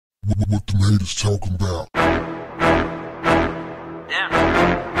What them haters talking about?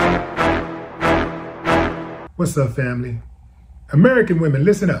 What's up, family? American women,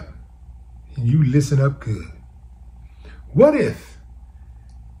 listen up. And you listen up good. What if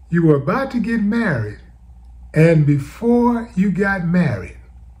you were about to get married, and before you got married,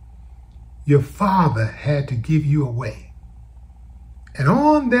 your father had to give you away? And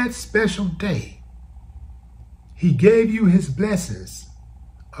on that special day, he gave you his blessings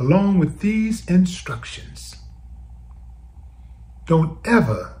along with these instructions. Don't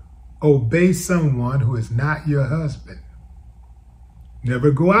ever obey someone who is not your husband. Never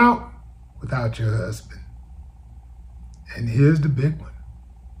go out without your husband. And here's the big one.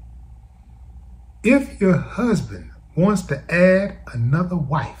 If your husband wants to add another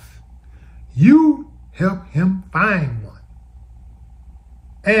wife, you help him find one.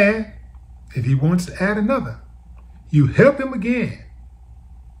 And if he wants to add another, you help him again.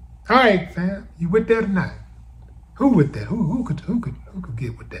 All right, fam, you with that or not? Who with that? Who could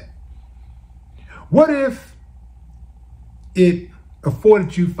get with that? What if it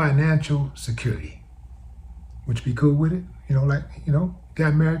afforded you financial security? Would you be cool with it?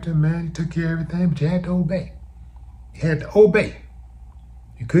 Got married to a man, he took care of everything, but you had to obey. You had to obey.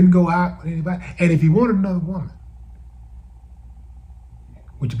 You couldn't go out with anybody. And if you wanted another woman,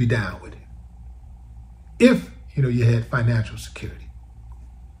 would you be down with it? If, you had financial security,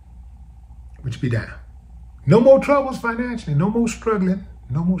 would you be down? No more troubles financially, no more struggling.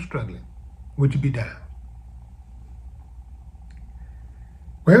 Would you be down?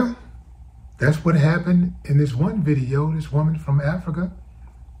 Well, that's what happened in this one video, this woman from Africa.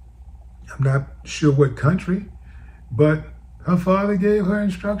 I'm not sure what country, but her father gave her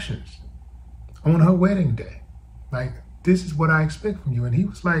instructions on her wedding day. Like, this is what I expect from you. And he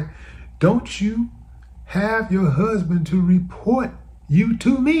was like, don't you have your husband to report you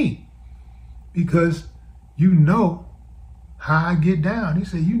to me, because you know how I get down. He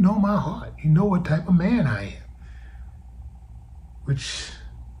said, you know my heart. You know what type of man I am. Which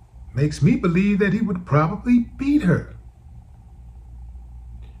makes me believe that he would probably beat her.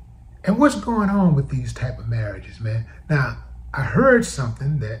 And what's going on with these type of marriages, man? Now, I heard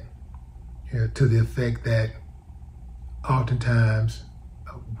something that, to the effect that oftentimes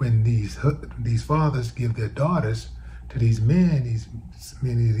when these fathers give their daughters to these men,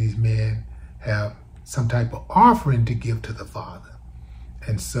 many of these men have some type of offering to give to the father.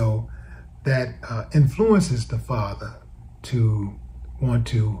 And so that influences the father to want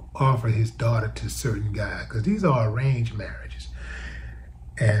to offer his daughter to certain guy, because these are arranged marriages.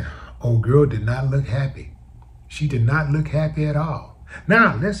 And old girl did not look happy. She did not look happy at all.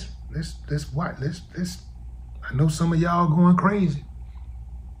 Now let's watch. I know some of y'all going crazy,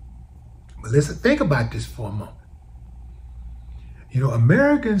 but let's think about this for a moment.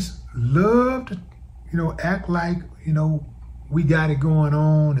 Americans love to, act like, we got it going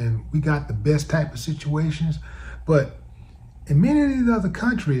on and we got the best type of situations. But in many of these other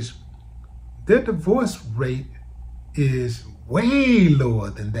countries, their divorce rate is way lower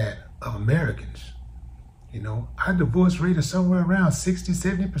than that of Americans. Our divorce rate is somewhere around 60,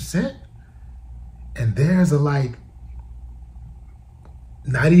 70%. And theirs are like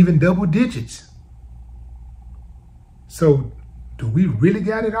not even double digits. So do we really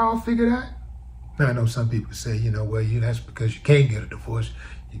got it all figured out? Now, I know some people say, that's because you can't get a divorce.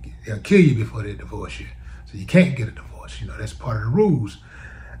 They'll kill you before they divorce you. So you can't get a divorce. That's part of the rules.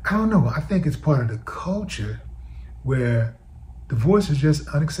 I don't know. I think it's part of the culture where divorce is just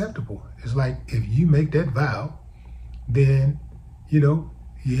unacceptable. It's like, if you make that vow, then, you're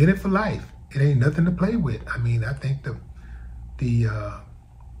in it for life. It ain't nothing to play with. I mean, I think the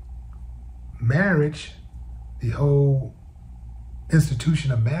marriage, the whole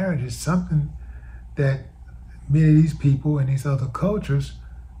institution of marriage is something that many of these people in these other cultures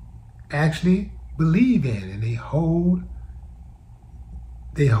actually believe in, and they hold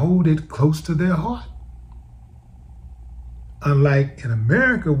it close to their heart. Unlike in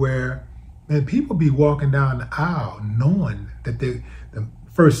America, where, man, people be walking down the aisle knowing that the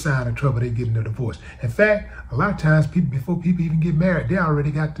first sign of trouble, they getting a divorce. In fact, a lot of times before people even get married, they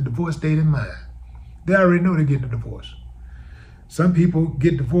already got the divorce date in mind. They already know they're getting a divorce. Some people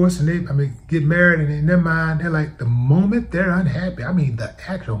get divorced and get married, and in their mind, they're like, the moment they're unhappy, the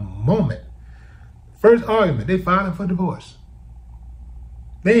actual moment, first argument, they filing for divorce.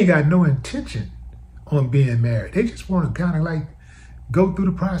 They ain't got no intention on being married. They just want to kind of like go through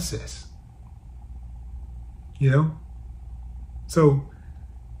the process. So,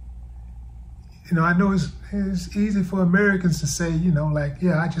 I know it's easy for Americans to say,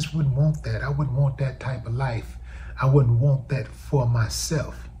 I just wouldn't want that. I wouldn't want that type of life. I wouldn't want that for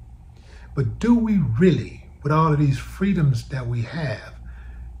myself. But do we really, with all of these freedoms that we have,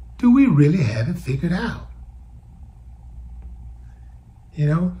 do we really have it figured out? You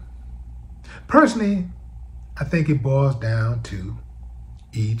know? Personally, I think it boils down to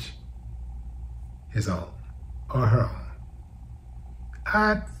each his own or her own.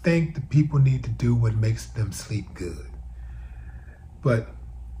 I think the people need to do what makes them sleep good. But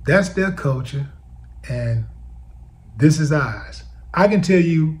that's their culture, and this is ours. I can tell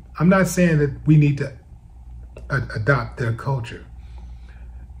you, I'm not saying that we need to adopt their culture,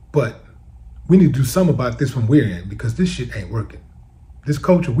 but we need to do something about this one we're in, because this shit ain't working. This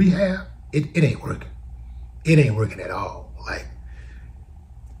culture we have, it ain't working. It ain't working at all. Like,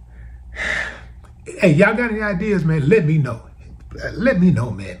 hey, y'all got any ideas, man? Let me know. Let me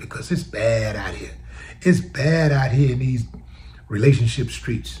know, man, because it's bad out here. It's bad out here in these relationship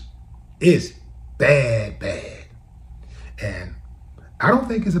streets. It's bad, bad. And I don't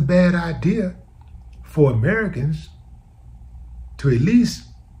think it's a bad idea for Americans to at least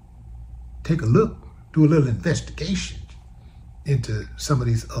take a look, do a little investigation into some of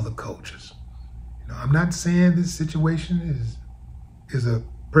these other cultures. You know, I'm not saying this situation is a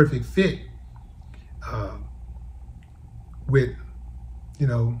perfect fit with, you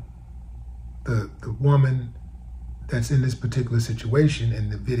know, the woman that's in this particular situation in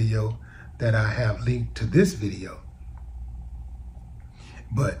the video that I have linked to this video.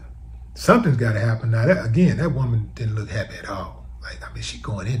 But something's got to happen. Now, that woman didn't look happy at all. Like, I mean, she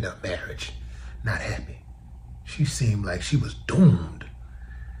going into marriage not happy. She seemed like she was doomed.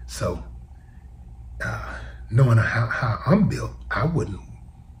 So, knowing how I'm built, I wouldn't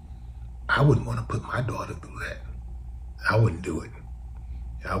want to put my daughter through that. I wouldn't do it.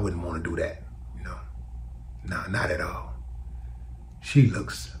 I wouldn't want to do that, you know. No, not at all. She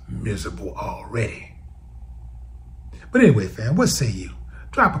looks miserable already. But anyway, fam, what say you?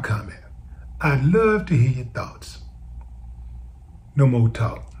 Drop a comment. I'd love to hear your thoughts. No more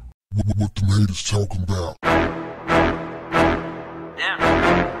talk. What the haters talking about? Damn.